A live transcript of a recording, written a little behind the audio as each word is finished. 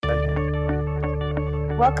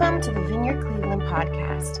Welcome to the Vineyard Cleveland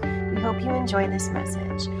podcast. We hope you enjoy this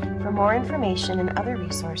message. For more information and other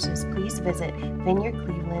resources, please visit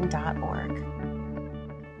vineyardcleveland.org.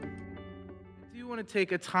 Do you want to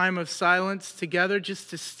take a time of silence together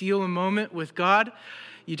just to steal a moment with God?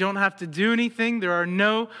 You don't have to do anything. There are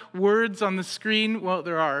no words on the screen. Well,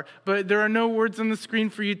 there are, but there are no words on the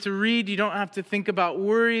screen for you to read. You don't have to think about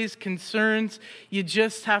worries, concerns. You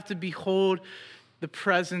just have to behold the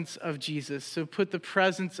presence of Jesus. So put the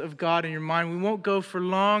presence of God in your mind. We won't go for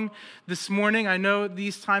long this morning. I know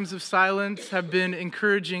these times of silence have been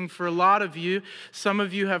encouraging for a lot of you. Some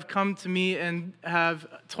of you have come to me and have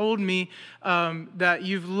told me that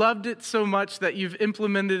you've loved it so much that you've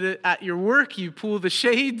implemented it at your work. You pull the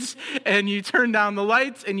shades and you turn down the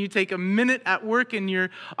lights and you take a minute at work in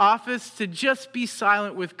your office to just be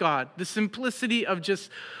silent with God. The simplicity of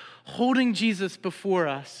just holding Jesus before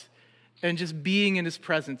us and just being in his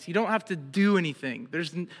presence. You don't have to do anything.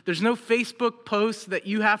 There's no Facebook post that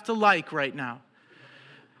you have to like right now.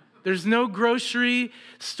 There's no grocery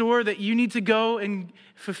store that you need to go and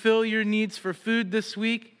fulfill your needs for food this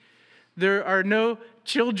week. There are no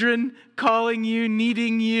children calling you,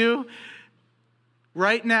 needing you.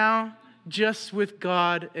 Right now, just with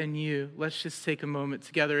God and you. Let's just take a moment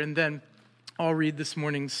together, and then I'll read this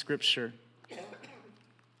morning's scripture.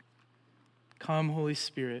 Come, Holy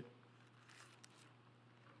Spirit.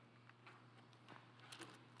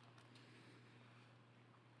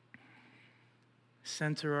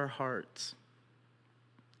 Center our hearts,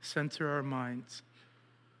 center our minds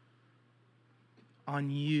on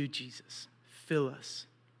you, Jesus. Fill us.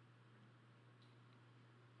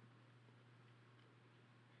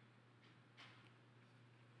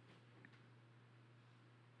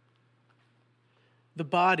 The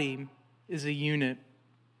body is a unit,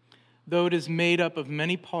 though it is made up of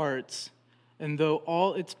many parts, and though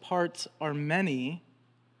all its parts are many,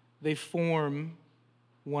 they form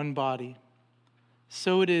one body.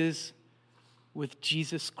 So it is with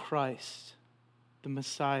Jesus Christ, the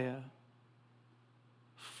Messiah.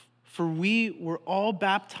 For we were all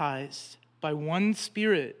baptized by one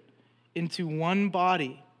Spirit into one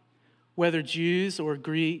body, whether Jews or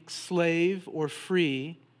Greeks, slave or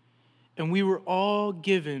free, and we were all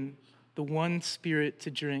given the one Spirit to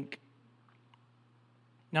drink.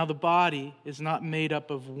 Now the body is not made up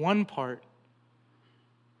of one part,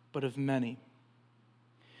 but of many.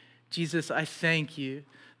 Jesus, I thank you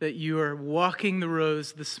that you are walking the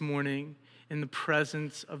rows this morning in the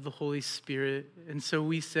presence of the Holy Spirit. And so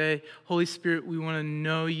we say, Holy Spirit, we want to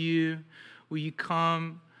know you. Will you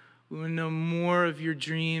come? We want to know more of your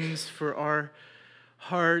dreams for our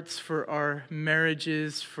hearts, for our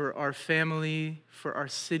marriages, for our family, for our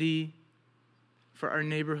city, for our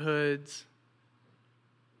neighborhoods,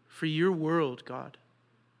 for your world, God.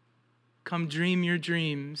 Come dream your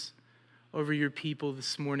dreams over your people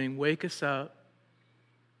this morning. Wake us up.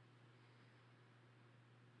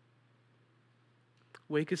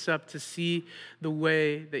 Wake us up to see the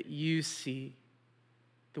way that you see.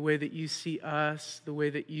 The way that you see us, the way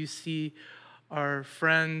that you see our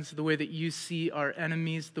friends, the way that you see our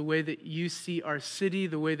enemies, the way that you see our city,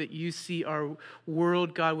 the way that you see our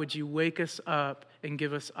world. God, would you wake us up and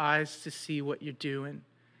give us eyes to see what you're doing?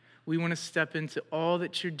 We want to step into all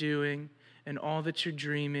that you're doing and all that you're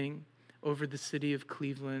dreaming over the city of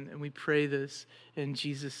Cleveland. And we pray this in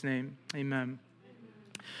Jesus' name. Amen.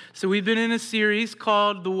 So we've been in a series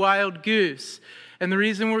called The Wild Goose. And the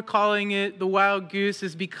reason we're calling it The Wild Goose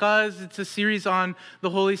is because it's a series on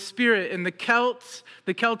the Holy Spirit. And the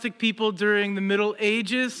Celtic people during the Middle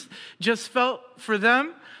Ages just felt for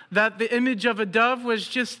them that the image of a dove was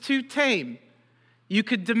just too tame. You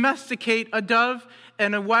could domesticate a dove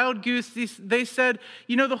and a wild goose. They said,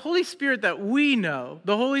 the Holy Spirit that we know,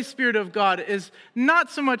 the Holy Spirit of God, is not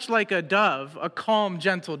so much like a dove, a calm,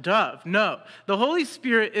 gentle dove. No, the Holy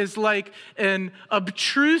Spirit is like an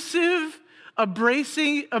obtrusive,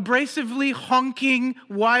 abrasively honking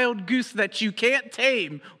wild goose that you can't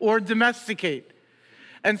tame or domesticate.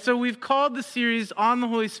 And so we've called the series on the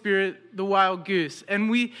Holy Spirit, The Wild Goose. And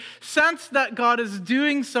we sense that God is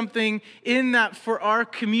doing something in that for our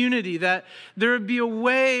community, that there would be a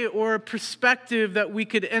way or a perspective that we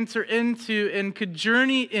could enter into and could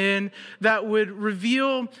journey in that would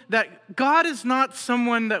reveal that God is not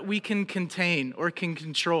someone that we can contain or can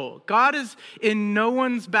control. God is in no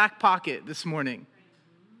one's back pocket this morning.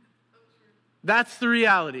 That's the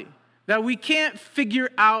reality. That we can't figure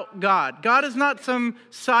out God. God is not some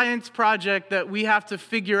science project that we have to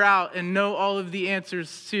figure out and know all of the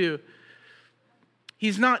answers to.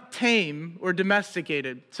 He's not tame or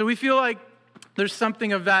domesticated. So we feel like There's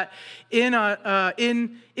something of that in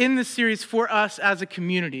the series for us as a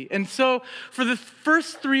community. And so for the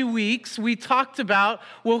first 3 weeks, we talked about,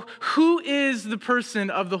 well, who is the person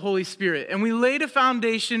of the Holy Spirit? And we laid a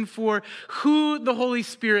foundation for who the Holy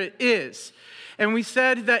Spirit is. And we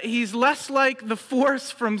said that he's less like the Force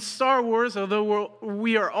from Star Wars, although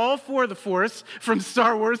we are all for the Force from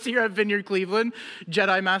Star Wars here at Vineyard Cleveland,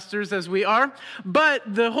 Jedi Masters as we are.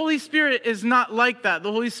 But the Holy Spirit is not like that.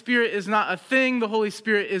 The Holy Spirit is not a thing. The Holy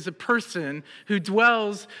Spirit is a person who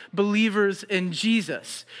dwells believers in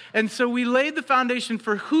Jesus. And so we laid the foundation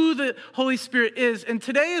for who the Holy Spirit is. And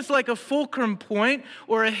today is like a fulcrum point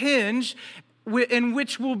or a hinge in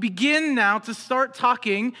which we'll begin now to start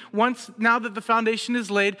talking, now that the foundation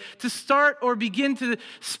is laid, to start or begin to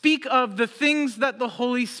speak of the things that the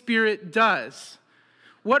Holy Spirit does.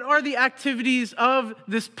 What are the activities of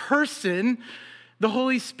this person, the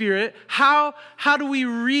Holy Spirit? How do we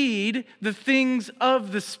read the things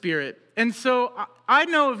of the Spirit? And so I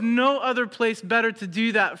know of no other place better to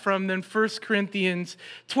do that from than 1 Corinthians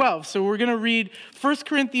 12. So we're going to read 1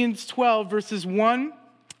 Corinthians 12, verses 1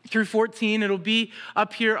 through 14. It'll be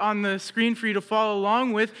up here on the screen for you to follow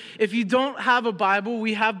along with. If you don't have a Bible,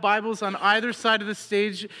 we have Bibles on either side of the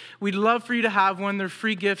stage. We'd love for you to have one. They're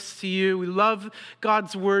free gifts to you. We love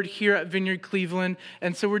God's word here at Vineyard Cleveland,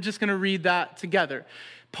 and so we're just going to read that together.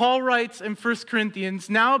 Paul writes in 1 Corinthians,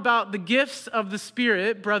 "Now about the gifts of the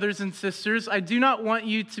Spirit, brothers and sisters, I do not want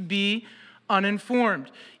you to be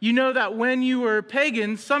uninformed. You know that when you were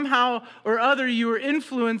pagans, somehow or other you were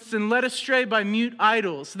influenced and led astray by mute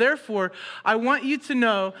idols. Therefore, I want you to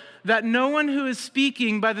know that no one who is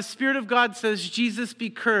speaking by the Spirit of God says, 'Jesus be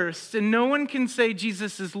cursed,' and no one can say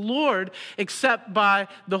Jesus is Lord except by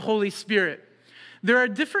the Holy Spirit. There are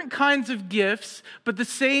different kinds of gifts, but the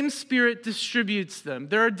same Spirit distributes them.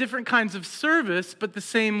 There are different kinds of service, but the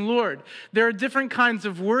same Lord. There are different kinds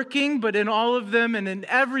of working, but in all of them and in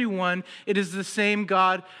everyone, it is the same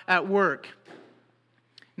God at work."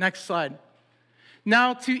 Next slide.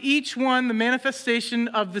 "Now to each one the manifestation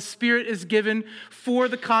of the Spirit is given for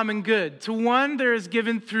the common good. To one there is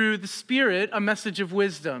given through the Spirit a message of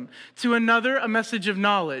wisdom. To another a message of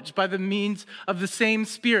knowledge by the means of the same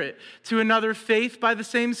Spirit. To another faith by the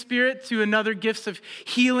same Spirit. To another gifts of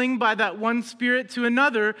healing by that one Spirit. To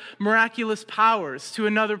another miraculous powers. To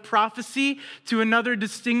another prophecy. To another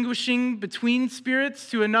distinguishing between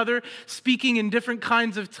spirits. To another speaking in different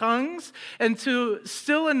kinds of tongues. And to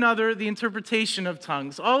still another the interpretation of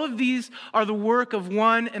tongues. All of these are the work of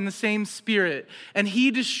one and the same Spirit, and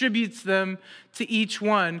he distributes them to each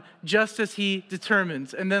one just as he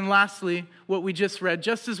determines." And then lastly, what we just read,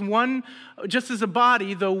 just as a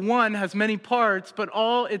body, though one has many parts, but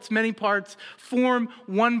all its many parts form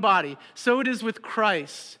one body, so it is with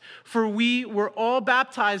Christ. For we were all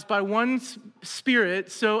baptized by one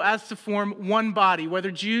Spirit so as to form one body,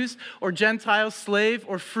 whether Jews or Gentiles, slave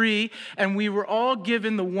or free, and we were all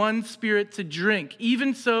given the one Spirit to drink.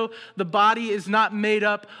 Even so, the body is not made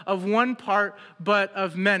up of one part, but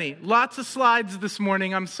of many. Lots of slides this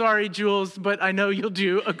morning. I'm sorry, Jules, but I know you'll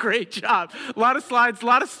do a great job. A lot of slides, a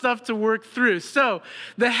lot of stuff to work through. So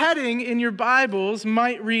the heading in your Bibles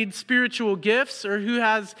might read spiritual gifts, or who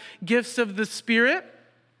has gifts of the Spirit.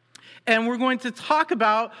 And we're going to talk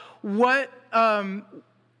about what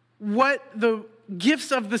the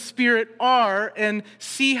gifts of the Spirit are and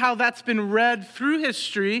see how that's been read through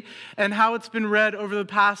history and how it's been read over the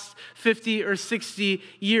past 50 or 60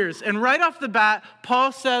 years. And right off the bat,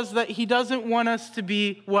 Paul says that he doesn't want us to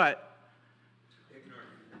be what?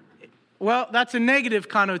 Well, that's a negative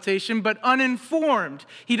connotation, but uninformed.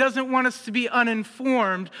 He doesn't want us to be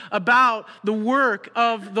uninformed about the work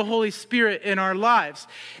of the Holy Spirit in our lives.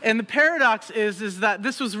 And the paradox is that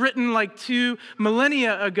this was written like 2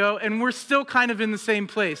 millennia ago, and we're still kind of in the same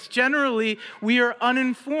place. Generally, we are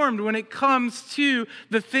uninformed when it comes to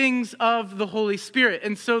the things of the Holy Spirit.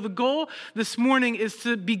 And so the goal this morning is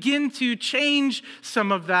to begin to change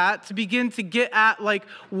some of that, to begin to get at like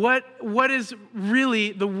what is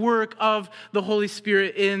really the work of the Holy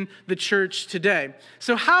Spirit in the church today.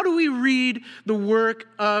 So how do we read the work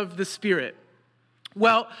of the Spirit?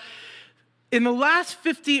 Well, in the last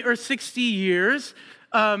 50 or 60 years,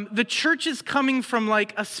 the church is coming from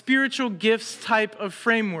like a spiritual gifts type of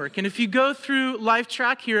framework. And if you go through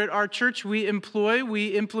LifeTrack here at our church, we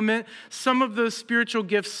implement some of those spiritual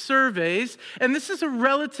gifts surveys. And this is a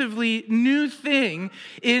relatively new thing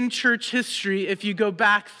in church history if you go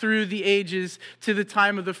back through the ages to the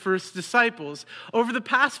time of the first disciples. Over the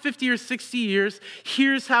past 50 or 60 years,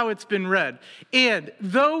 here's how it's been read. And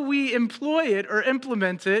though we employ it or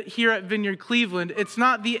implement it here at Vineyard Cleveland, it's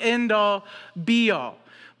not the end-all, be-all.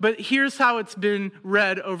 but here's how it's been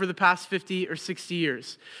read over the past 50 or 60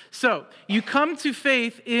 years. So, you come to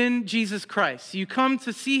faith in Jesus Christ. You come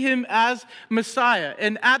to see him as Messiah.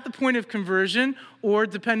 And at the point of conversion, or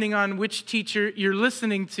depending on which teacher you're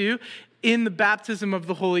listening to, in the baptism of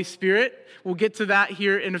the Holy Spirit. We'll get to that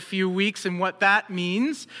here in a few weeks and what that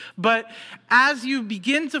means. But as you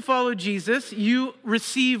begin to follow Jesus, you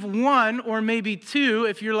receive one or maybe two,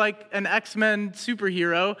 if you're like an X-Men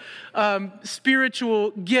superhero,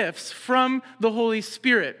 spiritual gifts from the Holy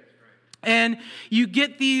Spirit. And you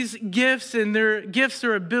get these gifts, and their gifts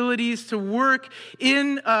or abilities to work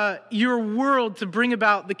in your world to bring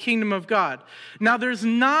about the kingdom of God. Now, there's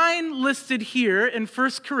 9 listed here in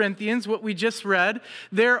 1 Corinthians, what we just read.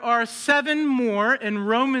 There are 7 more in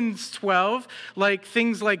Romans 12, like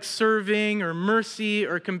things like serving or mercy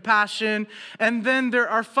or compassion. And then there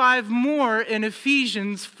are 5 more in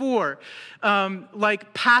Ephesians 4,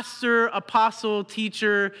 like pastor, apostle,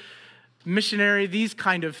 teacher, missionary, these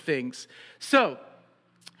kind of things. So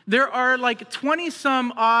there are like 20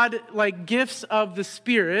 some odd like gifts of the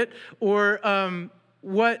Spirit, or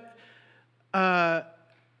what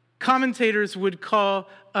commentators would call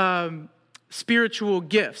spiritual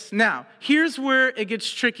gifts. Now, here's where it gets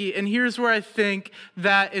tricky, and here's where I think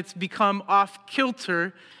that it's become off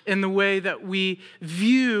kilter in the way that we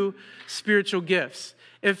view spiritual gifts.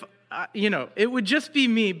 If it would just be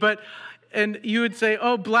me, and you would say,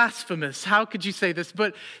 oh, blasphemous, how could you say this?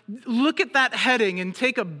 But look at that heading and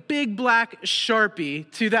take a big black Sharpie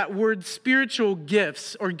to that word spiritual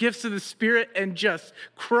gifts or gifts of the Spirit and just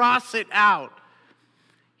cross it out.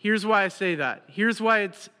 Here's why I say that. Here's why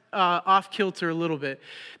it's off kilter a little bit.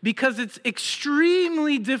 Because it's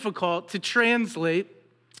extremely difficult to translate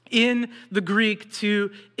in the Greek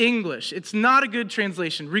to English. It's not a good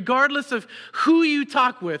translation. Regardless of who you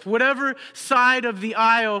talk with, whatever side of the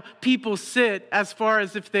aisle people sit, as far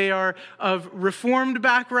as if they are of Reformed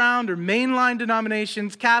background or mainline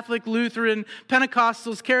denominations, Catholic, Lutheran,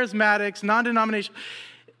 Pentecostals, Charismatics, non-denominational,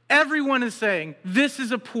 everyone is saying this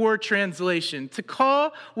is a poor translation. To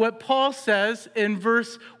call what Paul says in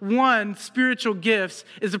verse 1 spiritual gifts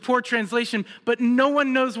is a poor translation, but no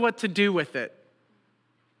one knows what to do with it.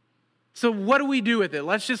 So what do we do with it?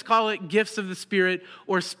 Let's just call it gifts of the Spirit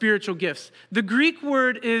or spiritual gifts. The Greek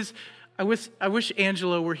word is, I wish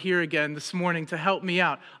Angela were here again this morning to help me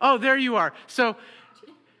out. Oh, there you are. So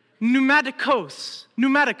pneumatikos.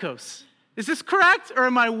 Is this correct, or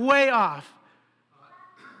am I way off?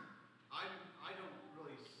 I don't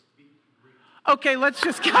really speak Greek. Okay, let's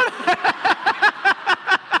just count.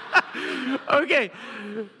 Okay,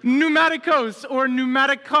 pneumatikos or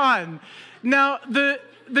pneumatikon. Now,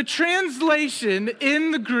 the translation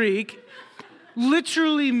in the Greek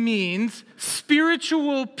literally means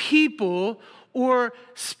spiritual people or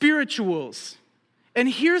spirituals. And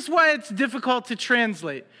here's why it's difficult to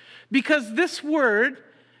translate. Because this word,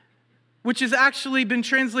 which has actually been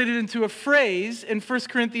translated into a phrase in 1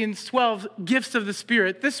 Corinthians 12, gifts of the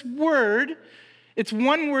Spirit, this word, it's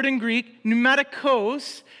one word in Greek,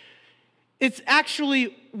 pneumatikos. It's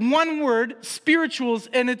actually one word, spirituals,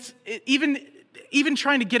 and it's even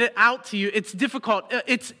trying to get it out to you, it's difficult.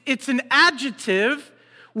 It's an adjective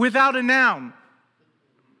without a noun.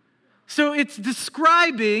 So it's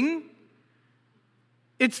describing,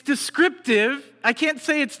 it's descriptive. I can't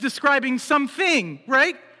say it's describing something,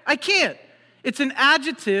 right? I can't. It's an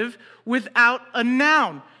adjective without a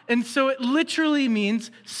noun. And so it literally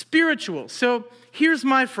means spiritual. So here's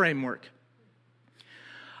my framework.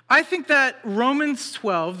 I think that Romans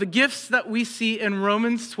 12, the gifts that we see in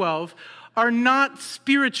Romans 12, are not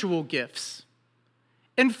spiritual gifts.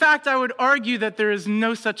 In fact, I would argue that there is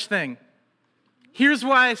no such thing. Here's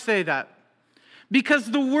why I say that.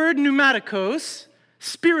 Because the word pneumatikos,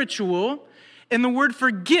 spiritual, and the word for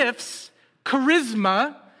gifts,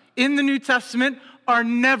 charisma, in the New Testament are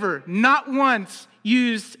never, not once,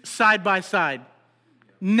 used side by side.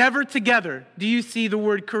 Never together do you see the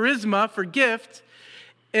word charisma for gift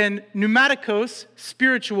and pneumatikos,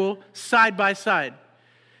 spiritual, side by side.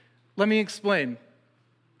 Let me explain.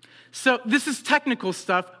 So this is technical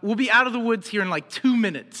stuff. We'll be out of the woods here in like 2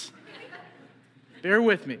 minutes. Bear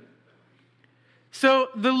with me. So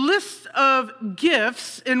the list of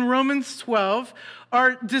gifts in Romans 12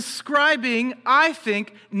 are describing, I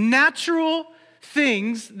think, natural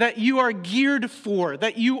things that you are geared for,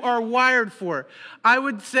 that you are wired for. I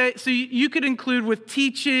would say, so you could include with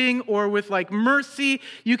teaching or with like mercy,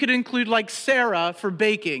 you could include like Sarah for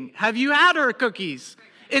baking. Have you had her cookies?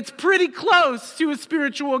 It's pretty close to a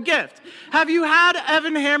spiritual gift. Have you had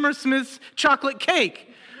Evan Hammersmith's chocolate cake?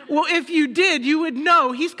 Well, if you did, you would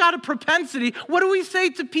know he's got a propensity. What do we say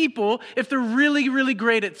to people if they're really, really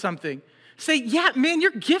great at something? Say, yeah, man,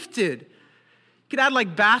 you're gifted. You could add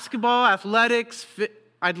like basketball, athletics.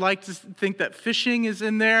 I'd like to think that fishing is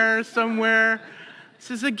in there somewhere.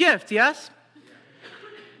 This is a gift, yes?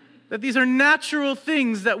 That these are natural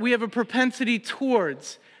things that we have a propensity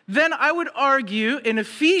towards. Then I would argue in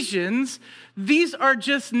Ephesians, these are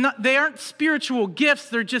just not, they aren't spiritual gifts,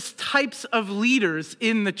 they're just types of leaders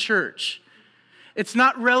in the church. It's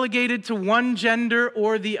not relegated to one gender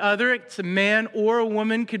or the other. It's a man or a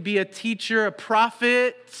woman, could be a teacher, a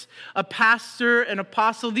prophet, a pastor, an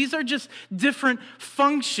apostle. These are just different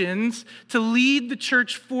functions to lead the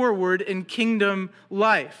church forward in kingdom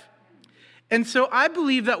life. And so I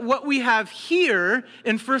believe that what we have here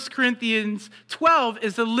in 1 Corinthians 12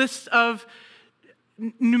 is a list of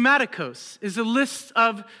pneumatikos, is a list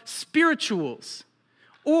of spirituals.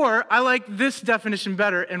 Or I like this definition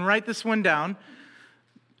better, and write this one down.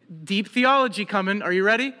 Deep theology coming. Are you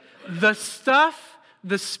ready? The stuff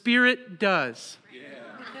the Spirit does. Yeah.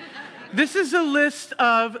 This is a list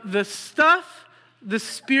of the stuff the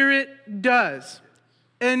Spirit does.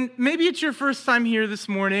 And maybe it's your first time here this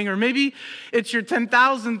morning, or maybe it's your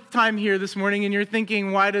 10,000th time here this morning, and you're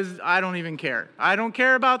thinking, I don't even care. I don't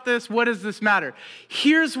care about this. What does this matter?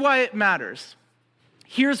 Here's why it matters.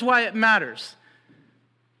 Here's why it matters.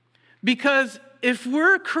 Because if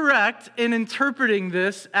we're correct in interpreting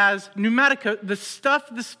this as pneumatika, the stuff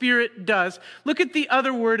the Spirit does, look at the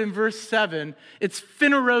other word in verse 7. It's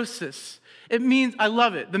phanerosis. It means, I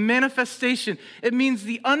love it, the manifestation. It means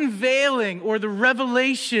the unveiling or the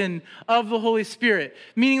revelation of the Holy Spirit.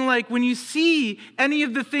 Meaning like when you see any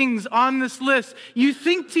of the things on this list, you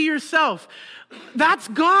think to yourself, that's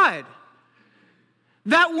God.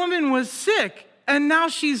 That woman was sick and now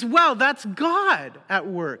she's well. That's God at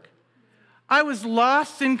work. I was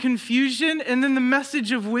lost in confusion, and then the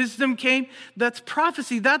message of wisdom came. That's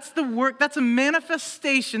prophecy. That's the work. That's a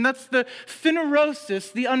manifestation. That's the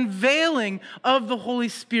phanerosis, the unveiling of the Holy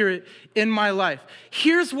Spirit in my life.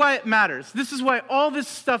 Here's why it matters. This is why all this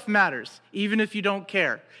stuff matters, even if you don't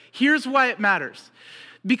care. Here's why it matters.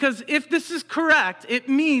 Because if this is correct, it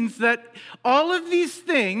means that all of these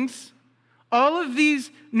things, all of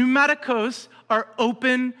these pneumatikos are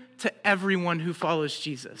open to everyone who follows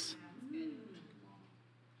Jesus.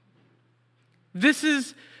 This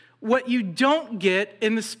is what you don't get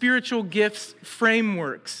in the spiritual gifts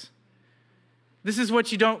frameworks. This is what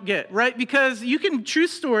you don't get, right? Because you can, true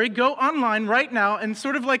story, go online right now and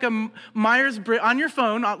sort of like a Myers-Briggs, on your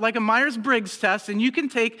phone, like a Myers-Briggs test, and you can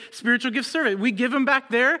take spiritual gift survey. We give them back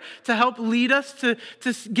there to help lead us, to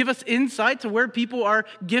give us insight to where people are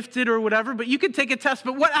gifted or whatever, but you can take a test.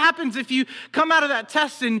 But what happens if you come out of that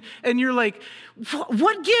test and you're like,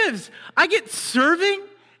 what gives? I get serving?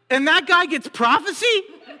 And that guy gets prophecy?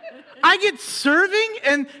 I get serving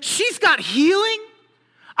and she's got healing?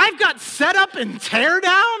 I've got set up and tear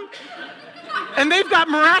down? And they've got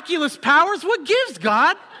miraculous powers? What gives,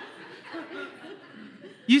 God?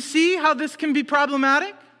 You see how this can be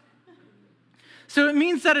problematic? So it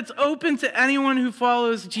means that it's open to anyone who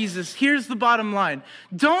follows Jesus. Here's the bottom line.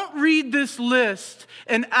 Don't read this list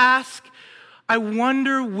and ask, I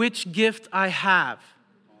wonder which gift I have.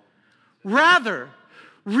 Rather,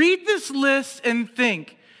 read this list and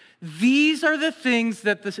think, these are the things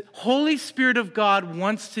that the Holy Spirit of God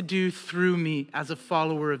wants to do through me as a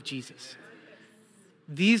follower of Jesus.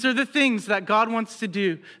 These are the things that God wants to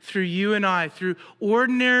do through you and I, through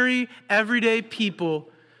ordinary, everyday people,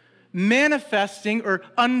 manifesting or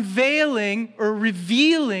unveiling or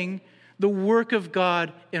revealing the work of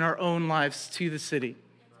God in our own lives to the city.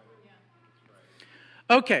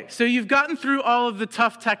 Okay, so you've gotten through all of the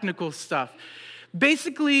tough technical stuff.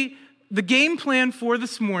 Basically, the game plan for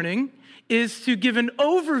this morning is to give an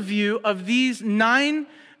overview of these 9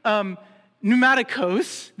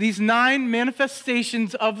 pneumatikos, these 9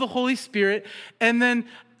 manifestations of the Holy Spirit, and then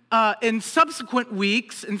in subsequent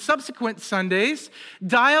weeks and subsequent Sundays,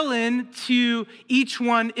 dial in to each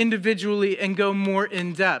one individually and go more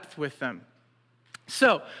in depth with them.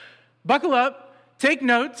 So, buckle up, take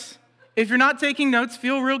notes. If you're not taking notes,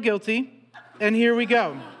 feel real guilty, and here we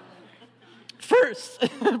go. First,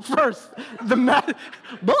 the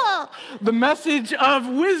message of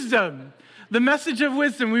wisdom. The message of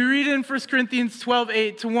wisdom. We read in 1 Corinthians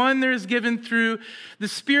 12:8. To one there is given through the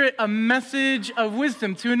Spirit a message of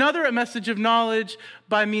wisdom. To another a message of knowledge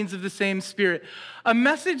by means of the same Spirit. A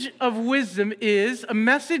message of wisdom is a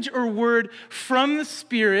message or word from the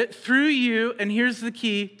Spirit through you, and here's the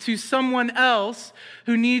key, to someone else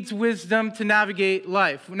who needs wisdom to navigate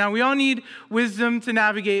life. Now we all need wisdom to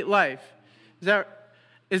navigate life.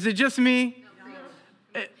 Is it just me?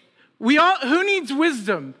 We all, who needs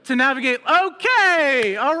wisdom to navigate?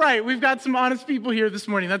 Okay, all right, we've got some honest people here this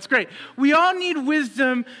morning. That's great. We all need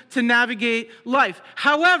wisdom to navigate life.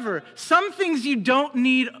 However, some things you don't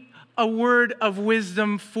need a word of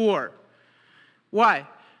wisdom for. Why?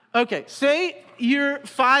 Okay, say you're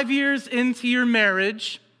 5 years into your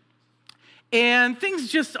marriage and things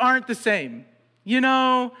just aren't the same. You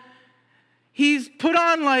know, he's put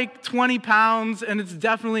on like 20 pounds and it's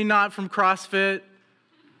definitely not from CrossFit.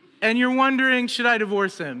 And you're wondering, should I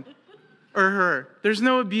divorce him or her? There's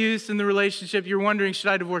no abuse in the relationship. You're wondering,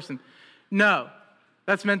 should I divorce him? No,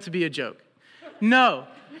 that's meant to be a joke. No.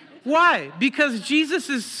 Why? Because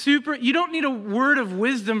Jesus is you don't need a word of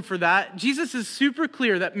wisdom for that. Jesus is super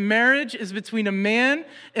clear that marriage is between a man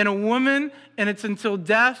and a woman, and it's until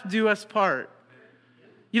death do us part.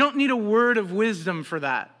 You don't need a word of wisdom for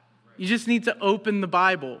that. You just need to open the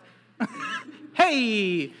Bible.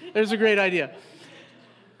 Hey, there's a great idea.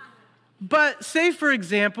 But say, for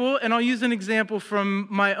example, and I'll use an example from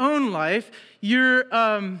my own life,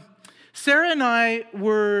 Sarah and I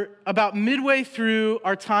were about midway through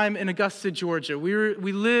our time in Augusta, Georgia.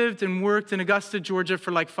 We lived and worked in Augusta, Georgia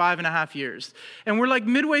for like 5.5 years. And we're like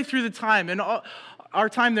midway through the time, and our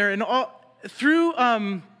time there, and through,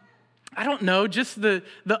 I don't know, just the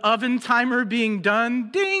oven timer being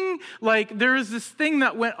done, ding, like there was this thing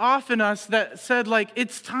that went off in us that said like,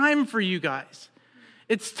 it's time for you guys.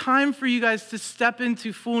 It's time for you guys to step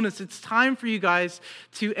into fullness. It's time for you guys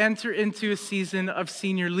to enter into a season of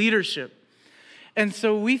senior leadership. And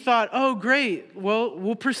so we thought, oh, great, well,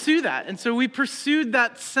 we'll pursue that. And so we pursued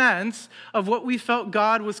that sense of what we felt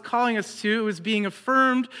God was calling us to. It was being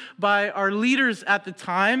affirmed by our leaders at the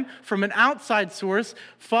time from an outside source.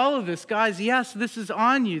 Follow this, guys. Yes, this is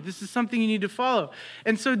on you. This is something you need to follow.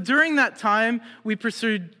 And so during that time, we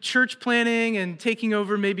pursued church planning and taking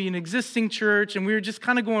over maybe an existing church. And we were just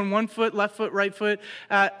kind of going one foot, left foot, right foot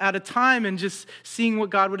at a time and just seeing what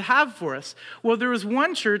God would have for us. Well, there was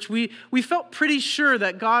one church, we felt pretty sure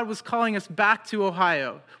that God was calling us back to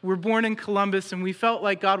Ohio. We're born in Columbus, and we felt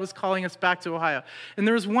like God was calling us back to Ohio. And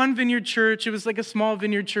there was one vineyard church. It was like a small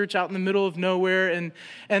vineyard church out in the middle of nowhere,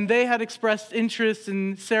 and they had expressed interest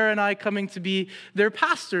in Sarah and I coming to be their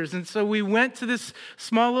pastors. And so we went to this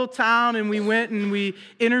small little town, and we went and we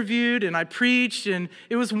interviewed, and I preached, and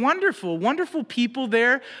it was wonderful, wonderful people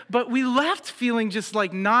there, but we left feeling just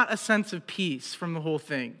like not a sense of peace from the whole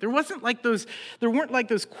thing. There weren't like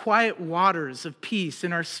those quiet waters of peace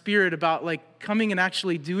in our spirit about like coming and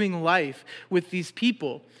actually doing life with these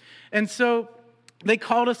people. And so they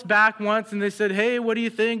called us back once and they said, hey, what do you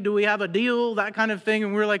think? Do we have a deal? That kind of thing.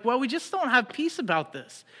 And we were like, well, we just don't have peace about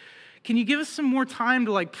this. Can you give us some more time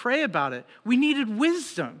to like pray about it? We needed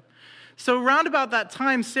wisdom. So around about that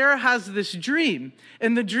time, Sarah has this dream.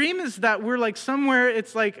 And the dream is that we're like somewhere,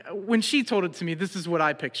 it's like, when she told it to me, this is what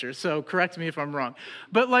I picture. So correct me if I'm wrong.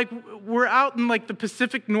 But like, we're out in like the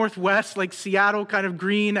Pacific Northwest, like Seattle, kind of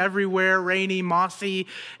green everywhere, rainy, mossy.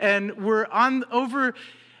 And we're over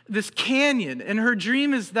this canyon, and her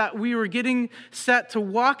dream is that we were getting set to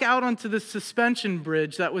walk out onto the suspension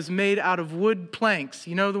bridge that was made out of wood planks.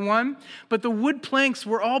 You know the one? But the wood planks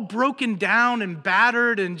were all broken down and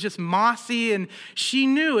battered and just mossy, and she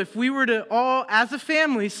knew if we were to all, as a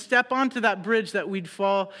family, step onto that bridge that we'd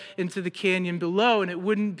fall into the canyon below, and it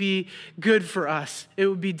wouldn't be good for us. It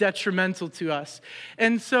would be detrimental to us.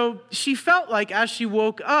 And so she felt like, as she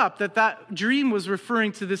woke up, that dream was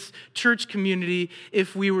referring to this church community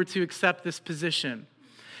if we were to accept this position.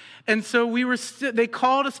 And so they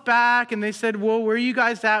called us back and they said, well, where are you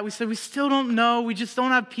guys at? We said, we still don't know. We just don't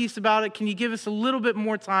have peace about it. Can you give us a little bit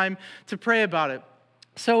more time to pray about it?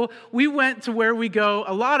 So we went to where we go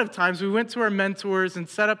a lot of times. We went to our mentors and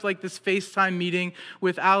set up like this FaceTime meeting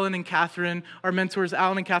with Alan and Catherine. Our mentors,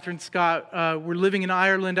 Alan and Catherine Scott, were living in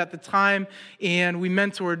Ireland at the time, and we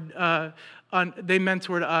mentored they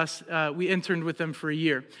mentored us. We interned with them for a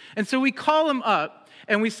year. And so we call them up.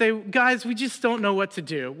 And we say, guys, we just don't know what to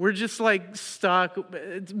do. We're just like stuck.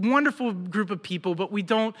 It's a wonderful group of people, but we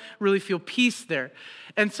don't really feel peace there.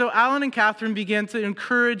 And so Alan and Catherine began to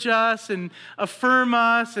encourage us and affirm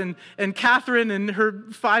us. And Catherine in her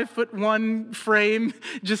 5'1" frame,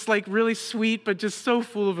 just like really sweet, but just so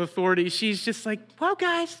full of authority. She's just like, well,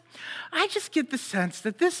 guys, I just get the sense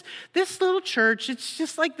that this little church, it's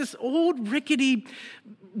just like this old rickety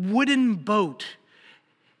wooden boat.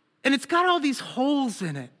 And it's got all these holes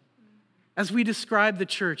in it, as we describe the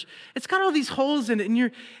church. It's got all these holes in it,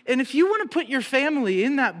 and if you want to put your family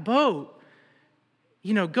in that boat,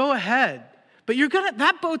 go ahead. But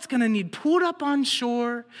that boat's gonna need pulled up on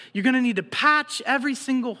shore. You're gonna need to patch every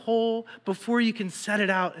single hole before you can set it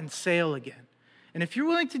out and sail again. And if you're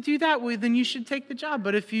willing to do that, well, then you should take the job.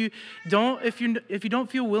 But if you don't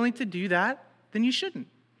feel willing to do that, then you shouldn't.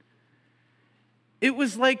 It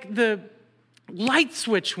was like the light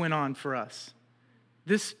switch went on for us.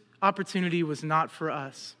 This opportunity was not for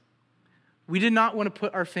us. We did not want to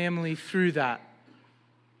put our family through that.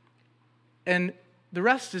 And the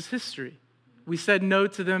rest is history. We said no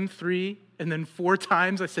to them 3 and then 4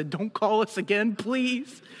 times. I said, don't call us again,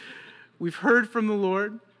 please. We've heard from the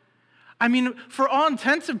Lord. I mean, for all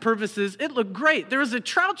intents and purposes, it looked great. There was a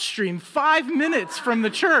trout stream 5 minutes from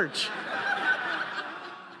the church.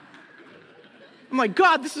 I'm like,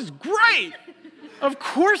 God, this is great. Of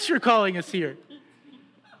course you're calling us here.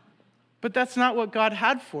 But that's not what God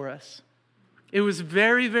had for us. It was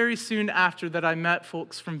very, very soon after that I met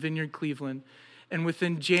folks from Vineyard Cleveland, and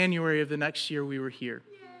within January of the next year, we were here.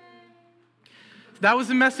 That was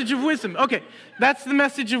the message of wisdom. Okay, that's the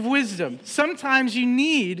message of wisdom. Sometimes you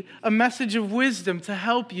need a message of wisdom to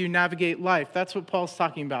help you navigate life. That's what Paul's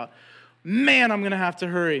talking about. Man, I'm going to have to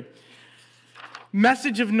hurry.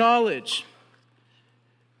 Message of knowledge.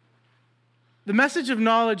 The message of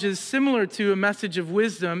knowledge is similar to a message of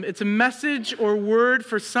wisdom. It's a message or word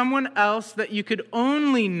for someone else that you could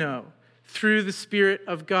only know through the Spirit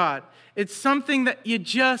of God. It's something that you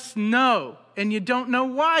just know, and you don't know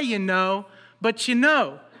why you know, but you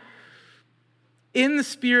know. In the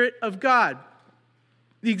Spirit of God.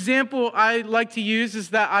 The example I like to use is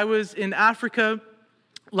that I was in Africa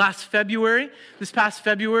this past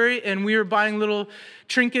February, and we were buying little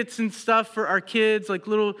trinkets and stuff for our kids, like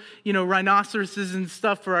little, rhinoceroses and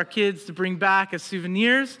stuff for our kids to bring back as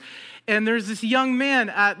souvenirs. And there's this young man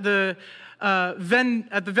at the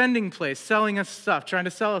vending place selling us stuff, trying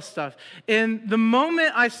to sell us stuff. And the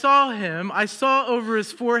moment I saw him, I saw over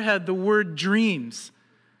his forehead the word dreams.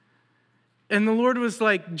 And the Lord was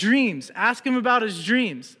like, dreams, ask him about his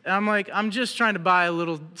dreams. And I'm like, I'm just trying to buy a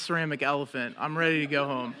little ceramic elephant. I'm ready to go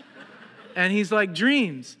home. And he's like,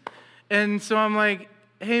 dreams. And so I'm like,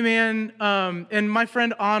 hey man, and my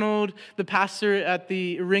friend Arnold, the pastor at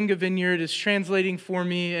the Iringa Vineyard, is translating for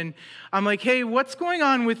me. And I'm like, hey, what's going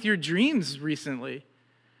on with your dreams recently?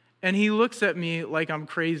 And he looks at me like I'm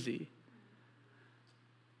crazy.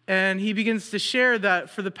 And he begins to share that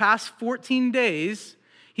for the past 14 days,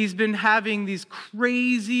 he's been having these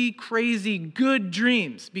crazy, crazy good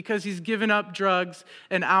dreams because he's given up drugs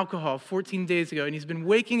and alcohol 14 days ago. And he's been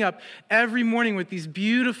waking up every morning with these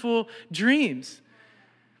beautiful dreams.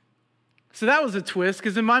 So that was a twist,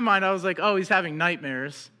 because in my mind, I was like, oh, he's having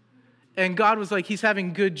nightmares. And God was like, he's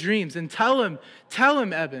having good dreams. And tell him,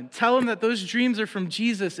 Eben, tell him that those dreams are from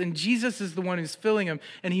Jesus, and Jesus is the one who's filling him,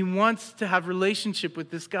 and he wants to have relationship with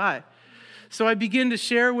this guy. So I begin to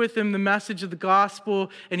share with him the message of the gospel,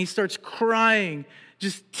 and he starts crying,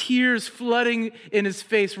 just tears flooding in his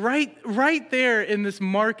face, right there in this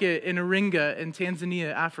market in Iringa in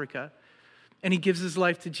Tanzania, Africa. And he gives his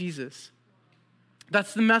life to Jesus.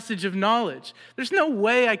 That's the message of knowledge. There's no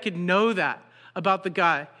way I could know that about the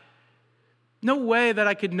guy. No way that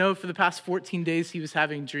I could know for the past 14 days he was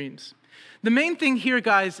having dreams. The main thing here,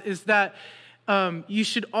 guys, is that you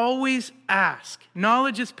should always ask.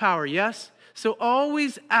 Knowledge is power, yes? So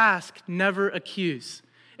always ask, never accuse.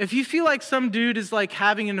 If you feel like some dude is like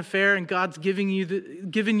having an affair and God's giving you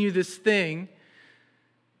this thing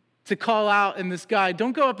to call out in this guy,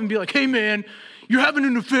 don't go up and be like, hey man, you're having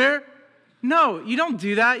an affair? No, you don't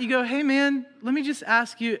do that. You go, hey man, let me just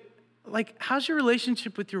ask you, like, how's your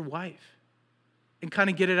relationship with your wife? And kind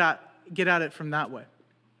of get at it from that way.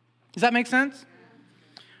 Does that make sense?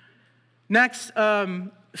 Next,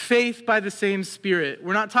 faith by the same Spirit.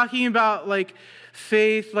 We're not talking about like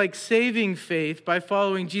faith, like saving faith by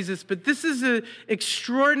following Jesus, but this is an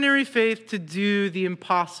extraordinary faith to do the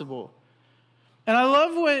impossible. And I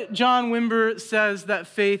love what John Wimber says that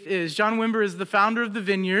faith is. John Wimber is the founder of the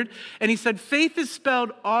Vineyard, and he said faith is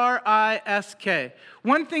spelled R-I-S-K.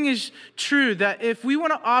 One thing is true, that if we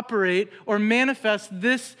want to operate or manifest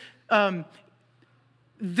this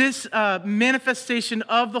manifestation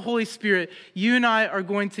of the Holy Spirit, you and I are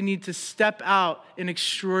going to need to step out in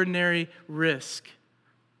extraordinary risk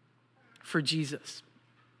for Jesus.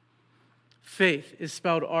 Faith is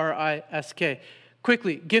spelled R-I-S-K.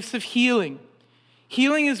 Quickly, gifts of healing.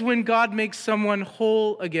 Healing is when God makes someone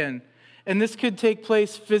whole again. And this could take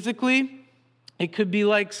place physically. It could be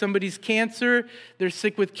like somebody's cancer. They're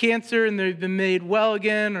sick with cancer and they've been made well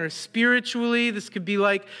again. Or spiritually, this could be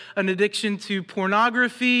like an addiction to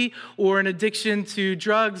pornography or an addiction to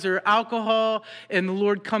drugs or alcohol, and the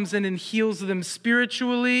Lord comes in and heals them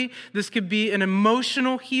spiritually. This could be an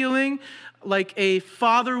emotional healing, like a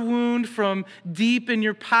father wound from deep in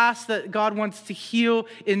your past that God wants to heal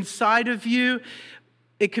inside of you.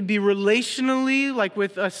 It could be relationally, like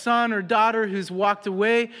with a son or daughter who's walked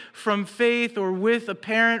away from faith, or with a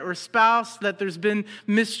parent or spouse that there's been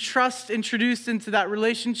mistrust introduced into that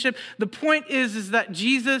relationship. The point is that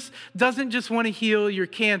Jesus doesn't just want to heal your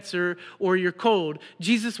cancer or your cold.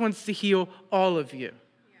 Jesus wants to heal all of you.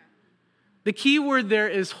 The key word there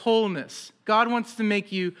is wholeness. God wants to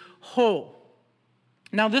make you whole.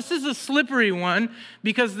 Now, this is a slippery one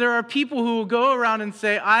because there are people who will go around and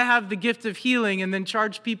say, I have the gift of healing, and then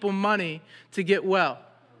charge people money to get well.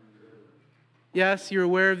 Yes, you're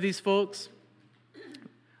aware of these folks?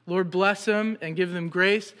 Lord bless them and give them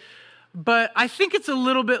grace. But I think it's a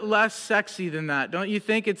little bit less sexy than that, don't you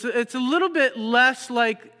think? It's a little bit less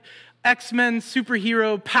like X-Men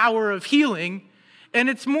superhero power of healing, and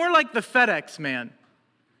it's more like the FedEx man.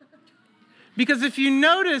 Because if you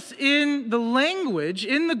notice in the language,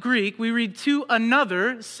 in the Greek, we read to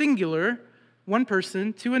another, singular, one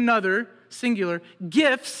person, to another, singular,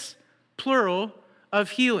 gifts, plural,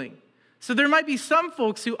 of healing. So there might be some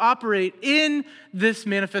folks who operate in this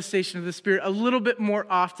manifestation of the Spirit a little bit more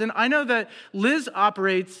often. I know that Liz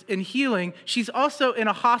operates in healing. She's also in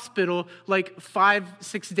a hospital like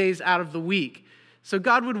 5-6 days out of the week. So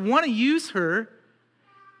God would want to use her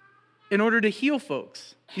in order to heal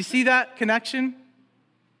folks. You see that connection?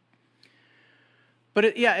 But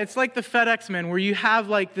it's like the FedEx man where you have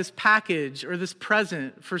like this package or this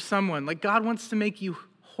present for someone. Like God wants to make you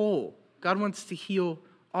whole. God wants to heal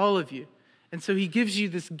all of you. And so he gives you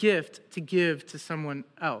this gift to give to someone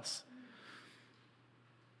else.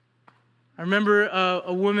 I remember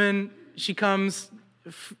a woman, she comes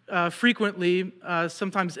frequently,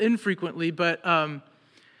 sometimes infrequently, but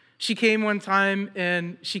she came one time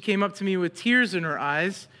and she came up to me with tears in her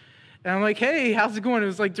eyes. And I'm like, hey, how's it going? It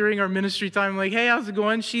was like during our ministry time. I'm like, hey, how's it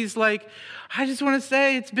going? She's like, I just want to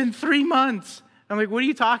say it's been 3 months. I'm like, what are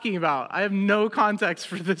you talking about? I have no context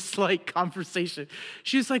for this like conversation.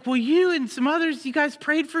 She was like, well, you and some others, you guys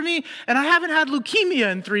prayed for me, and I haven't had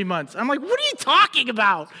leukemia in 3 months. I'm like, what are you talking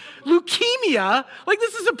about? Leukemia? Like,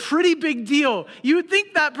 this is a pretty big deal. You would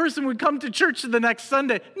think that person would come to church the next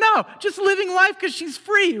Sunday. No, just living life because she's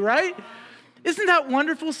free, right? Isn't that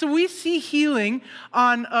wonderful? So we see healing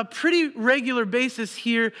on a pretty regular basis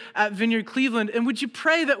here at Vineyard Cleveland, and would you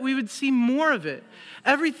pray that we would see more of it?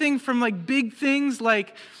 Everything from like big things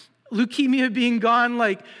like leukemia being gone,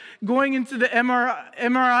 like going into the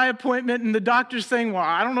MRI appointment and the doctor's saying, well,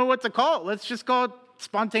 I don't know what to call it. Let's just call it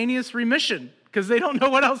spontaneous remission, because they don't know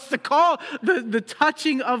what else to call the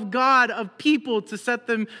touching of God, of people to set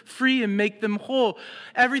them free and make them whole.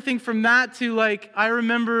 Everything from that to like, I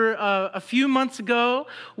remember a few months ago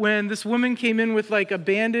when this woman came in with like a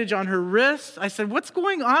bandage on her wrist. I said, what's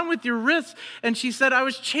going on with your wrist? And she said, I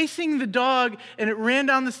was chasing the dog and it ran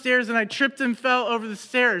down the stairs and I tripped and fell over the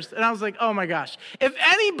stairs. And I was like, oh my gosh, if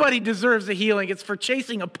anybody deserves a healing, it's for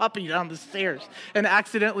chasing a puppy down the stairs and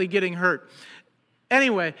accidentally getting hurt.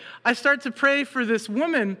 Anyway, I start to pray for this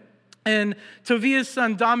woman, and Tovia's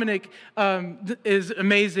son, Dominic, is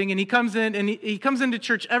amazing, and he comes in, and he comes into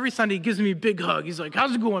church every Sunday. He gives me a big hug. He's like,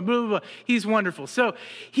 how's it going? Blah, blah, blah. He's wonderful. So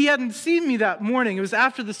he hadn't seen me that morning. It was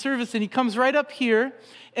after the service, and he comes right up here,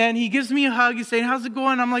 and he gives me a hug. He's saying, how's it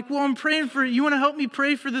going? I'm like, well, I'm praying for, you want to help me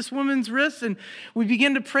pray for this woman's wrist? And we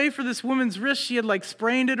begin to pray for this woman's wrist. She had like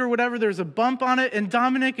sprained it or whatever. There's a bump on it. And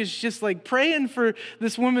Dominic is just like praying for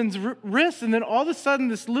this woman's wrist. And then all of a sudden,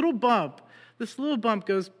 this little bump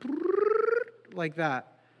goes like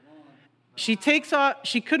that. She takes off,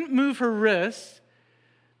 she couldn't move her wrist.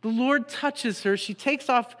 The Lord touches her. She takes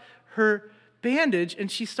off her bandage and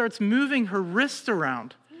she starts moving her wrist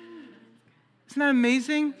around. Isn't that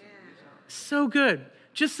amazing? So good.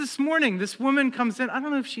 Just this morning, this woman comes in. I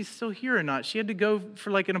don't know if she's still here or not. She had to go for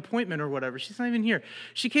like an appointment or whatever. She's not even here.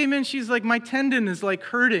 She came in. She's like, my tendon is like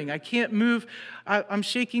hurting. I can't move. I'm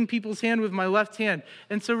shaking people's hand with my left hand.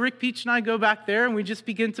 And so Rick Peach and I go back there and we just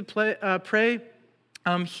begin to pray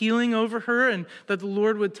healing over her and that the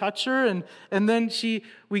Lord would touch her. And then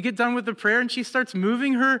we get done with the prayer and she starts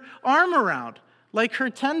moving her arm around. Like her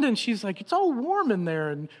tendon, she's like, it's all warm in there,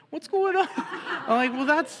 and what's going on? I'm like, well,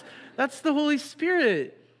 that's the Holy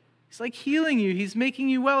Spirit. He's like healing you. He's making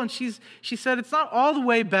you well. And she said, it's not all the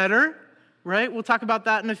way better, right? We'll talk about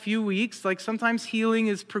that in a few weeks. Like sometimes healing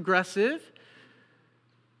is progressive.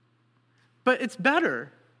 But it's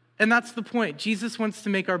better. And that's the point. Jesus wants to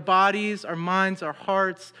make our bodies, our minds, our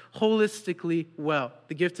hearts holistically well,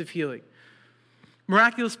 the gift of healing.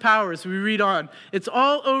 Miraculous powers, we read on. It's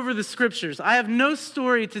all over the scriptures. I have no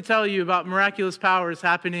story to tell you about miraculous powers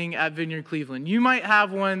happening at Vineyard Cleveland. You might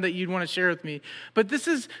have one that you'd want to share with me, but this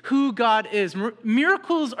is who God is.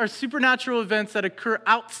 Miracles are supernatural events that occur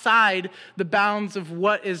outside the bounds of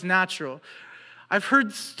what is natural. I've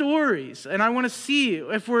heard stories, and I want to see it.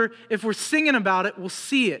 If we're singing about it, we'll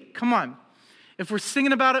see it. Come on. If we're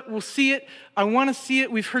singing about it, we'll see it. I want to see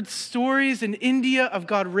it. We've heard stories in India of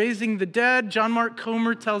God raising the dead. John Mark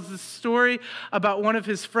Comer tells this story about one of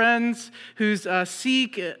his friends who's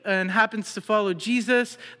Sikh and happens to follow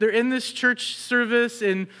Jesus. They're in this church service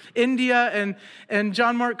in India, and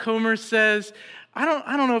John Mark Comer says, I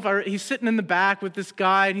don't know if he's sitting in the back with this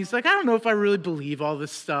guy, and he's like, I don't know if I really believe all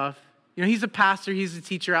this stuff. You know, he's a pastor, he's a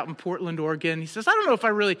teacher out in Portland, Oregon. He says, I don't know if I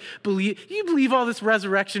really believe, you believe all this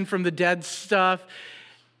resurrection from the dead stuff?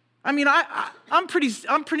 I mean, I'm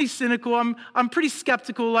pretty cynical. I'm pretty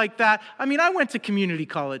skeptical like that. I mean, I went to community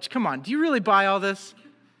college. Come on, do you really buy all this?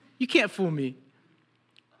 You can't fool me.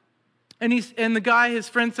 And the guy, his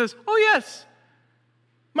friend says, oh yes,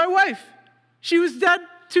 my wife, she was dead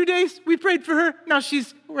 2 days. We prayed for her. Now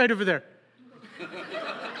she's right over there.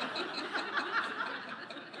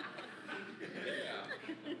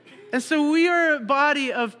 And so we are a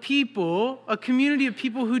body of people, a community of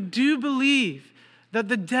people who do believe that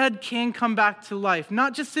the dead can come back to life,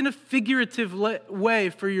 not just in a figurative way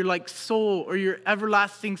for your soul or your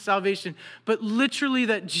everlasting salvation, but literally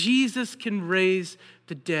that Jesus can raise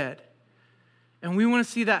the dead. And we want to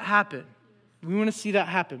see that happen. We want to see that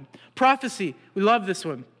happen. Prophecy, we love this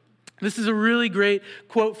one. This is a really great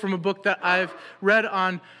quote from a book that I've read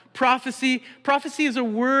on prophecy. Prophecy is a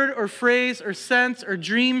word or phrase or sense or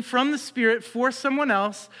dream from the Spirit for someone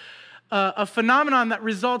else, a phenomenon that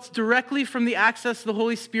results directly from the access the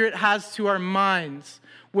Holy Spirit has to our minds,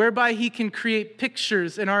 whereby he can create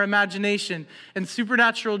pictures in our imagination and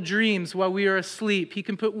supernatural dreams while we are asleep. He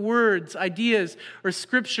can put words, ideas, or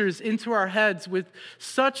scriptures into our heads with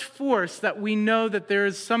such force that we know that there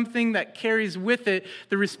is something that carries with it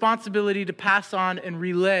the responsibility to pass on and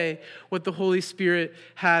relay what the Holy Spirit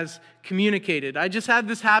has communicated. I just had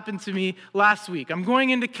this happen to me last week. I'm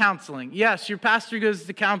going into counseling. Yes, your pastor goes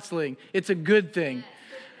to counseling. It's a good thing.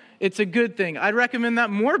 It's a good thing. I'd recommend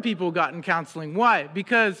that more people got in counseling. Why?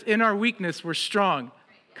 Because in our weakness, we're strong.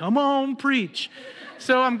 Come on, preach.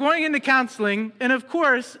 So I'm going into counseling, and of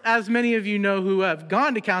course, as many of you know who have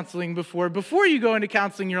gone to counseling before you go into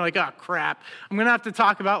counseling, you're like, oh, crap. I'm going to have to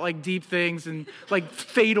talk about deep things and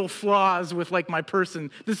fatal flaws with my person.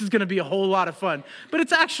 This is going to be a whole lot of fun. But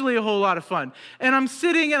it's actually a whole lot of fun. And I'm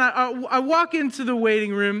sitting, and I walk into the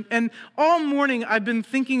waiting room, and all morning I've been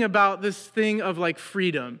thinking about this thing of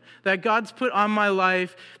freedom, that God's put on my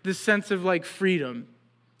life, this sense of freedom.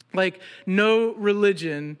 No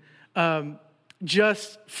religion,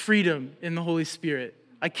 just freedom in the Holy Spirit.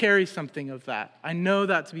 I carry something of that. I know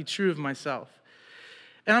that to be true of myself.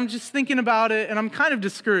 And I'm just thinking about it, and I'm kind of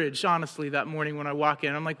discouraged, honestly, that morning when I walk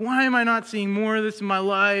in. I'm like, why am I not seeing more of this in my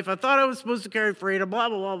life? I thought I was supposed to carry freedom, blah,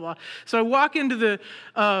 blah, blah, blah. So I walk into the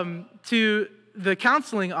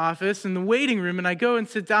counseling office in the waiting room, and I go and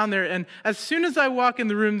sit down there, and as soon as I walk in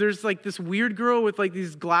the room, there's this weird girl with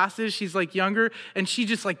these glasses. She's younger, and she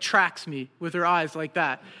just tracks me with her eyes like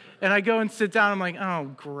that. And I go and sit down. I'm like,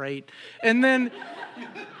 oh, great. And then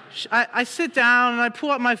I sit down, and I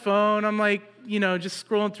pull out my phone. I'm just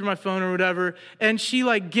scrolling through my phone or whatever. And she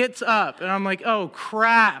gets up, and I'm like, oh,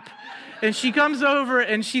 crap. And she comes over,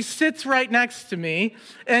 and she sits right next to me.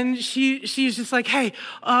 And she's just like, hey,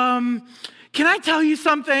 can I tell you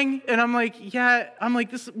something? And I'm like, yeah. I'm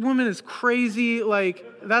like, this woman is crazy.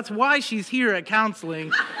 That's why she's here at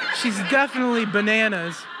counseling. She's definitely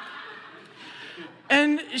bananas.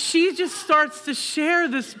 And she just starts to share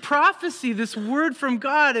this prophecy, this word from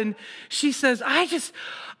God. And she says, I just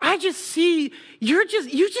see, you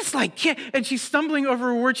just can't. And she's stumbling over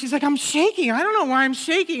a word. She's like, I'm shaking. I don't know why I'm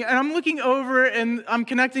shaking. And I'm looking over, and I'm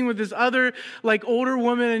connecting with this other older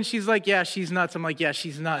woman. And she's like, yeah, she's nuts. I'm like, yeah,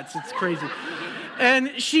 she's nuts. It's crazy. And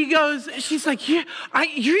she's like, yeah,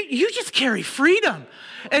 you just carry freedom.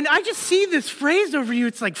 And I just see this phrase over you.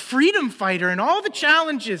 It's freedom fighter, and all the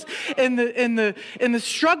challenges and the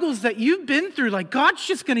struggles that you've been through. God's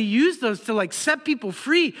just going to use those to set people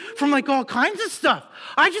free from all kinds of stuff.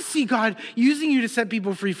 I just see God using you to set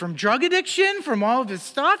people free from drug addiction, from all of his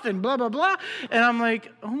stuff, and blah, blah, blah. And I'm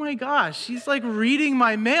like, oh my gosh, she's reading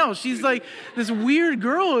my mail. She's this weird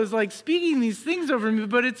girl is speaking these things over me,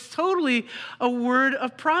 but it's totally a word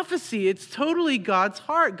of prophecy. It's totally God's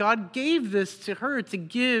heart. God gave this to her to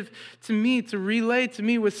give to me, to relay to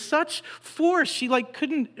me with such force. She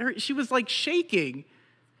was like shaking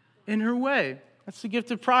in her way. That's the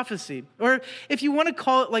gift of prophecy. Or if you want to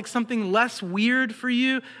call it like something less weird for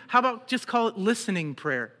you, how about just call it listening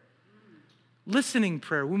prayer? Listening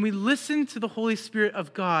prayer. When we listen to the Holy Spirit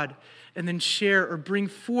of God and then share or bring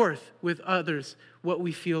forth with others what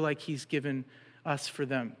we feel like he's given us for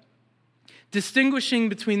them. Distinguishing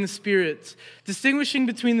between the spirits. Distinguishing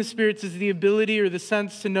between the spirits is the ability or the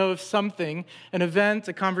sense to know if something, an event,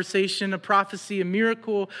 a conversation, a prophecy, a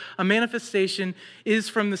miracle, a manifestation is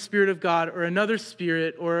from the Spirit of God or another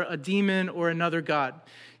spirit or a demon or another god.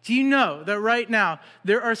 Do you know that right now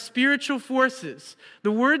there are spiritual forces?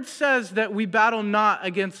 The word says that we battle not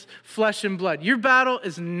against flesh and blood. Your battle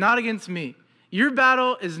is not against me. Your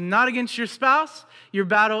battle is not against your spouse. Your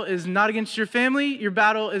battle is not against your family. Your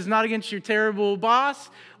battle is not against your terrible boss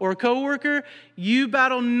or coworker. You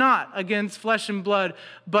battle not against flesh and blood,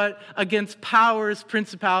 but against powers,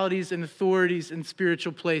 principalities, and authorities in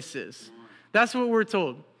spiritual places. That's what we're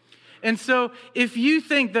told. And so if you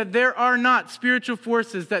think that there are not spiritual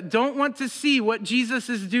forces that don't want to see what Jesus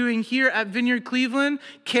is doing here at Vineyard Cleveland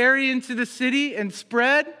carry into the city and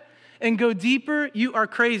spread and go deeper, you are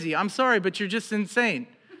crazy. I'm sorry, but you're just insane.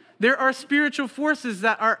 There are spiritual forces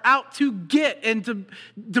that are out to get and to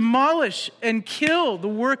demolish and kill the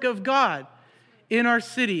work of God in our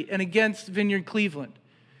city and against Vineyard Cleveland.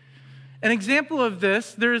 An example of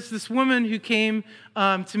this, there's this woman who came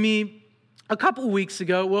to me a couple weeks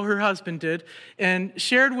ago, well, her husband did, and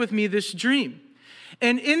shared with me this dream.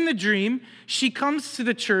 And in the dream, she comes to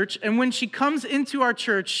the church, and when she comes into our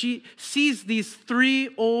church, she sees these 3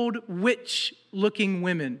 old witch-looking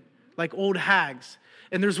women, like old hags.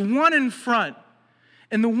 And there's one in front,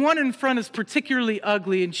 and the one in front is particularly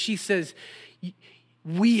ugly, and she says,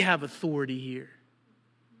 "We have authority here."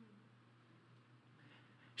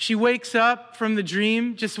 She wakes up from the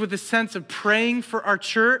dream just with a sense of praying for our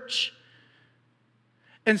church.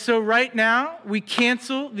 And so right now, we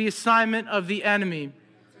cancel the assignment of the enemy.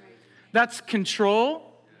 That's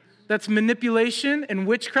control, that's manipulation and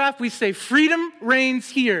witchcraft. We say freedom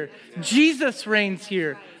reigns here. Jesus reigns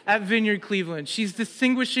here at Vineyard Cleveland. She's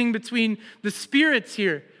distinguishing between the spirits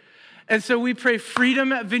here. And so we pray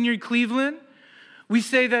freedom at Vineyard Cleveland. We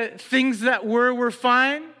say that things that were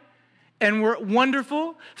fine and were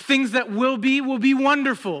wonderful. Things that will be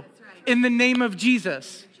wonderful in the name of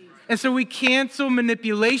Jesus. And so we cancel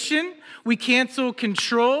manipulation, we cancel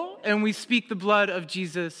control, and we speak the blood of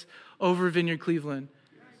Jesus over Vineyard Cleveland.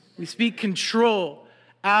 We speak control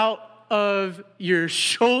out of your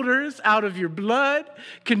shoulders, out of your blood,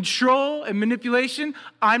 control and manipulation.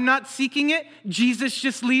 I'm not seeking it. Jesus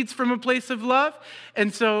just leads from a place of love.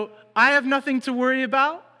 And so I have nothing to worry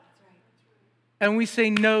about. And we say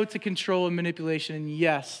no to control and manipulation and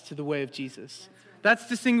yes to the way of Jesus. That's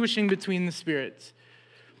distinguishing between the spirits.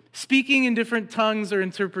 Speaking in different tongues or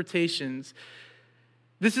interpretations.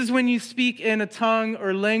 This is when you speak in a tongue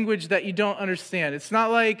or language that you don't understand. It's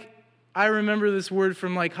not like, I remember this word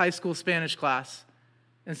from like high school Spanish class,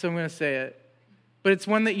 and so I'm going to say it. But it's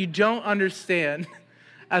one that you don't understand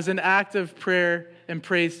as an act of prayer and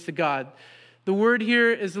praise to God. The word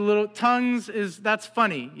here is that's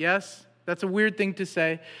funny, yes? That's a weird thing to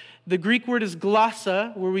say. The Greek word is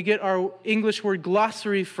glossa, where we get our English word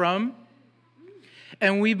glossary from.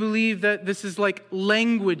 And we believe that this is like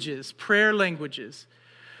languages, prayer languages.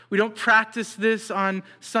 We don't practice this on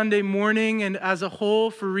Sunday morning and as a whole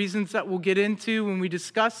for reasons that we'll get into when we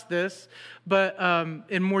discuss this, but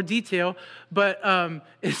in more detail. But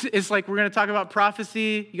it's like we're going to talk about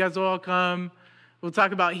prophecy. You guys will all come. We'll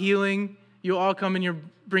talk about healing. You'll all come and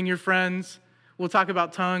bring your friends. We'll talk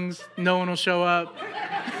about tongues. No one will show up.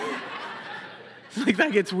 It's like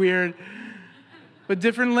that gets weird. But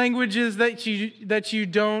different languages that you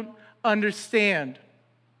don't understand.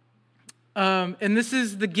 And this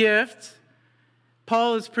is the gift.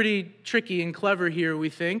 Paul is pretty tricky and clever here, we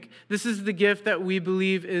think. This is the gift that we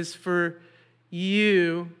believe is for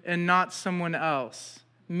you and not someone else.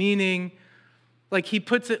 Meaning, like he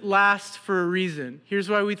puts it last for a reason. Here's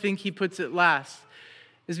why we think he puts it last.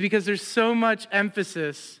 Is because there's so much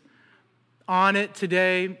emphasis on it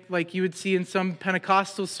today, like you would see in some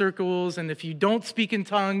Pentecostal circles, and if you don't speak in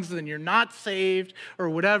tongues, then you're not saved, or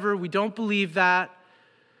whatever. We don't believe that.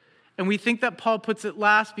 And we think that Paul puts it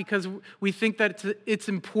last because we think that it's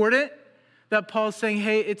important that Paul's saying,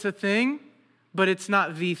 hey, it's a thing, but it's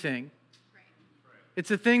not the thing.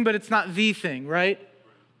 It's a thing, but it's not the thing, right?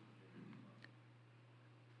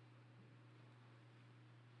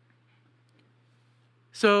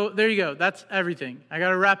 So there you go. That's everything. I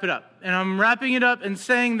got to wrap it up. And I'm wrapping it up and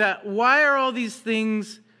saying that why are all these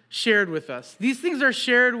things shared with us? These things are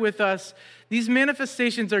shared with us. These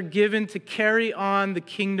manifestations are given to carry on the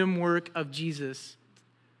kingdom work of Jesus.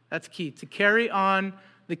 That's key, to carry on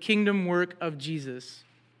the kingdom work of Jesus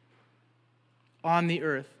on the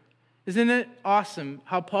earth. Isn't it awesome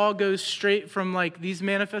how Paul goes straight from like these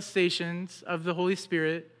manifestations of the Holy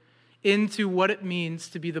Spirit into what it means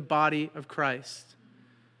to be the body of Christ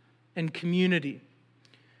and community?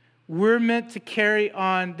 We're meant to carry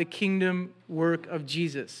on the kingdom work of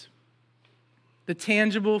Jesus, the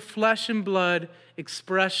tangible flesh and blood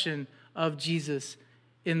expression of Jesus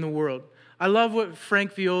in the world. I love what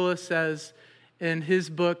Frank Viola says in his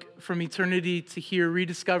book, From Eternity to Here,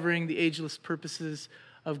 Rediscovering the Ageless Purposes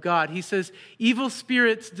of God. He says, evil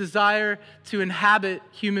spirits desire to inhabit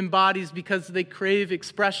human bodies because they crave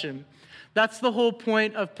expression. That's the whole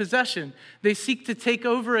point of possession. They seek to take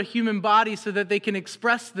over a human body so that they can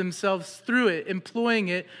express themselves through it, employing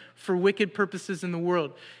it for wicked purposes in the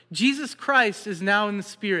world. Jesus Christ is now in the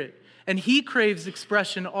Spirit, and he craves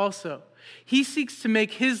expression also. He seeks to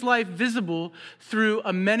make his life visible through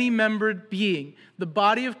a many-membered being. The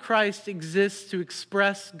body of Christ exists to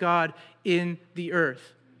express God in the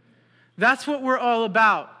earth. That's what we're all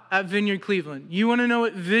about at Vineyard Cleveland. You want to know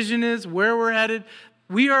what vision is, where we're headed?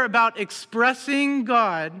 We are about expressing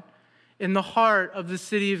God in the heart of the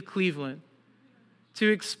city of Cleveland. To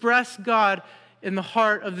express God in the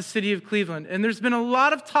heart of the city of Cleveland. And there's been a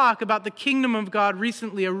lot of talk about the kingdom of God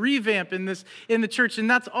recently, a revamp in the church, and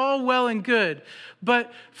that's all well and good.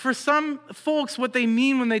 But for some folks, what they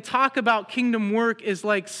mean when they talk about kingdom work is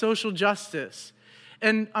like social justice.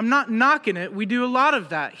 And I'm not knocking it. We do a lot of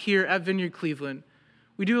that here at Vineyard Cleveland.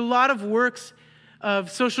 We do a lot of works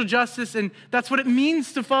of social justice, and that's what it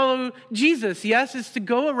means to follow Jesus. Yes, it's to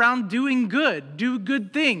go around doing good, do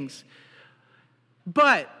good things.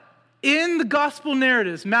 But in the gospel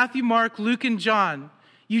narratives, Matthew, Mark, Luke, and John,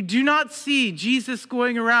 you do not see Jesus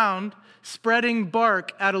going around spreading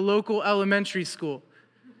bark at a local elementary school.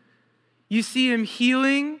 You see him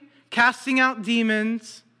healing, casting out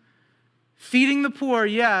demons, feeding the poor,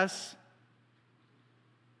 yes,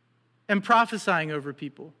 and prophesying over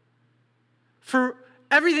people. For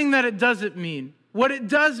everything that it doesn't mean. What it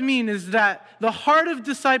does mean is that the heart of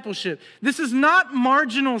discipleship, this is not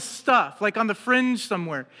marginal stuff like on the fringe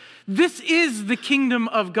somewhere. This is the kingdom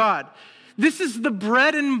of God. This is the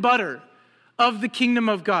bread and butter of the kingdom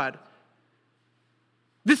of God.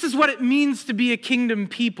 This is what it means to be a kingdom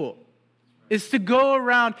people, is to go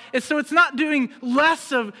around. And so it's not doing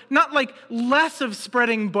less of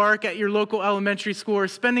spreading bark at your local elementary school or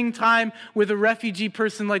spending time with a refugee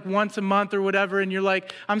person like once a month or whatever, and you're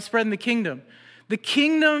like, I'm spreading the kingdom. The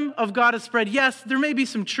kingdom of God is spread. Yes, there may be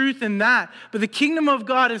some truth in that, but the kingdom of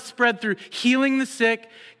God is spread through healing the sick,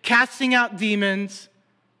 casting out demons,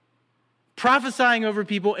 prophesying over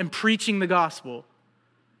people, and preaching the gospel.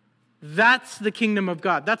 That's the kingdom of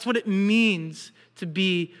God. That's what it means to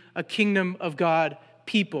be a kingdom of God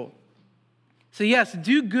people. So yes,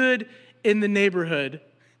 do good in the neighborhood.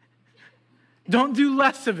 Don't do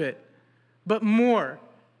less of it, but more.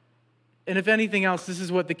 And if anything else, this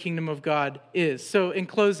is what the kingdom of God is. So in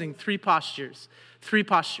closing, three postures.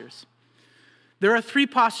 There are three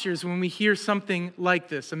postures when we hear something like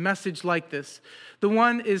this, a message like this. The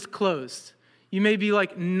one is closed. You may be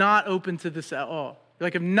like not open to this at all.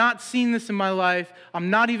 Like, I've not seen this in my life. I'm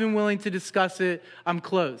not even willing to discuss it. I'm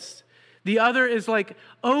closed. The other is like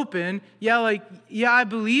open. Yeah, I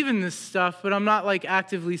believe in this stuff, but I'm not like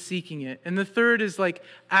actively seeking it. And the third is like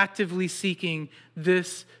actively seeking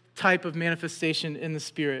this type of manifestation in the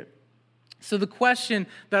Spirit. So the question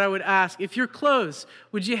that I would ask, if you're closed,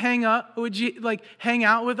 would you hang out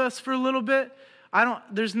with us for a little bit?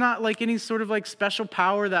 There's not like any sort of like special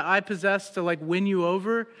power that I possess to like win you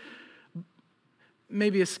over.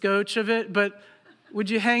 Maybe a scotch of it, but would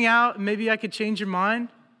you hang out? Maybe I could change your mind.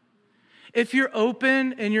 If you're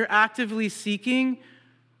open and you're actively seeking,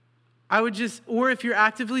 if you're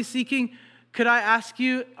actively seeking, could I ask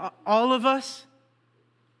you, all of us,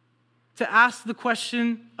 to ask the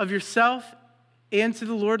question of yourself and to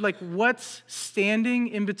the Lord, like, what's standing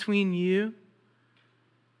in between you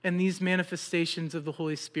and these manifestations of the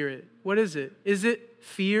Holy Spirit? What is it? Is it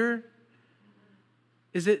fear?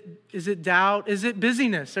 Is it doubt? Is it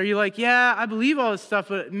busyness? Are you like, yeah, I believe all this stuff,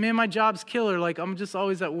 but man, my job's killer. Like, I'm just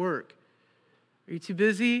always at work. Are you too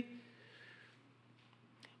busy?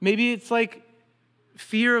 Maybe it's like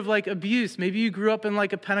fear of like abuse. Maybe you grew up in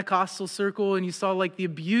like a Pentecostal circle and you saw like the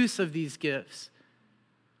abuse of these gifts.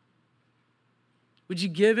 Would you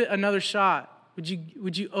give it another shot?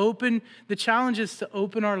 Would you open, the challenge is to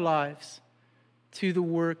open our lives to the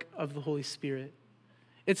work of the Holy Spirit.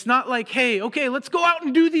 It's not like, hey, okay, let's go out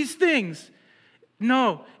and do these things.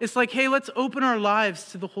 No, it's like, hey, let's open our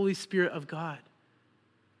lives to the Holy Spirit of God.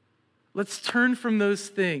 Let's turn from those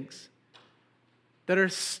things that are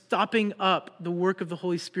stopping up the work of the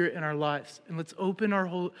Holy Spirit in our lives. And let's open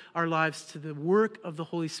our lives to the work of the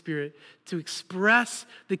Holy Spirit to express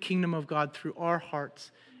the kingdom of God through our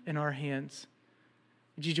hearts and our hands.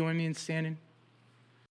 Would you join me in standing?